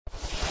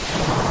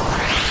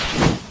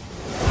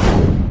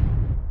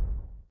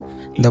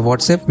The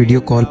WhatsApp video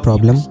call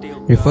problem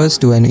refers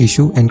to an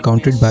issue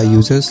encountered by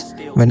users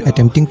when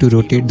attempting to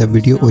rotate the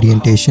video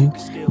orientation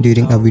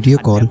during a video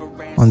call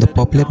on the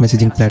popular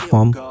messaging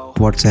platform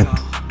WhatsApp.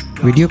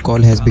 Video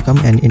call has become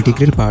an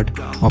integral part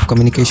of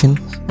communication,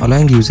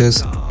 allowing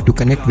users to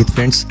connect with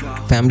friends,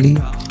 family,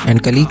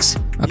 and colleagues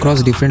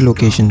across different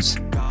locations.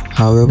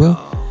 However,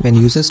 when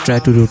users try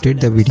to rotate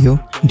the video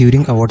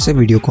during a WhatsApp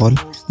video call,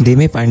 they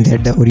may find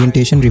that the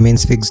orientation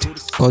remains fixed,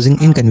 causing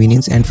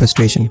inconvenience and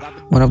frustration.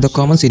 One of the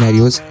common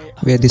scenarios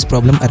where this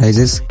problem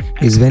arises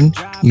is when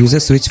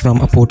users switch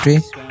from a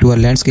portrait to a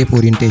landscape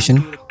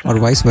orientation or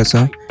vice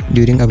versa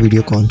during a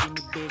video call.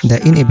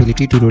 The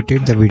inability to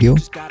rotate the video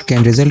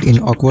can result in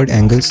awkward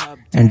angles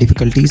and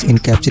difficulties in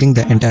capturing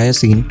the entire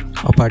scene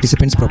or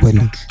participants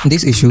properly.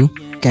 This issue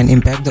can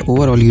impact the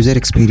overall user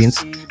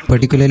experience,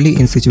 particularly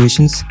in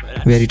situations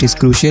where it is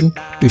crucial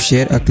to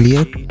share a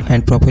clear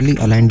and properly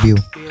aligned view.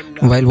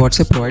 While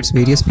WhatsApp provides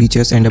various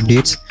features and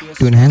updates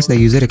to enhance the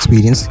user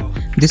experience,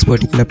 this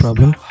particular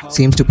problem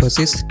seems to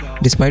persist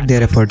despite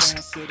their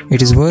efforts.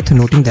 It is worth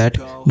noting that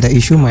the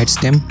issue might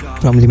stem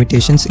from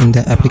limitations in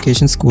the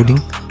application's coding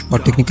or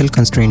technical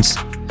constraints.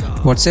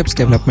 WhatsApp's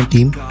development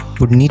team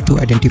would need to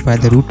identify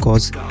the root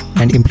cause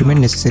and implement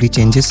necessary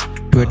changes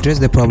to address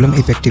the problem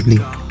effectively.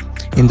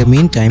 In the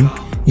meantime,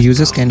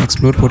 users can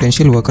explore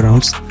potential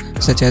workarounds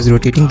such as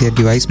rotating their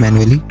device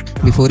manually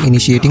before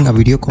initiating a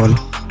video call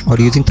or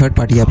using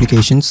third-party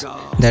applications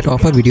that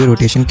offer video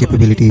rotation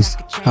capabilities.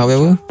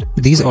 However,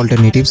 these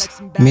alternatives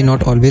may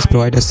not always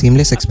provide a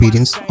seamless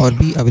experience or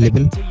be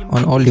available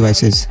on all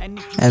devices.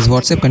 As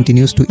WhatsApp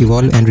continues to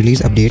evolve and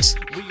release updates,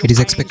 it is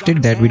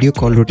expected that video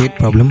call rotate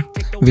problem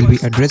will be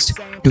addressed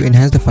to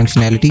enhance the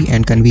functionality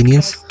and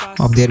convenience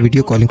of their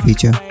video calling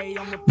feature.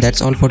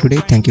 That's all for today.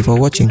 Thank you for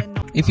watching.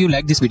 If you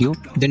like this video,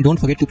 then don't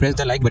forget to press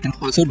the like button.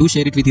 Also, do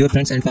share it with your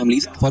friends and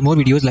families. For more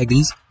videos like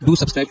these, do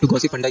subscribe to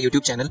Gossipfunda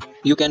YouTube channel.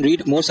 You can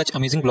read more such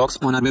amazing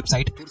blogs on our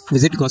website.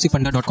 Visit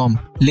gossipfunda.com.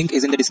 Link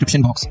is in the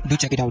description box. Do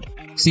check it out.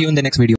 See you in the next video.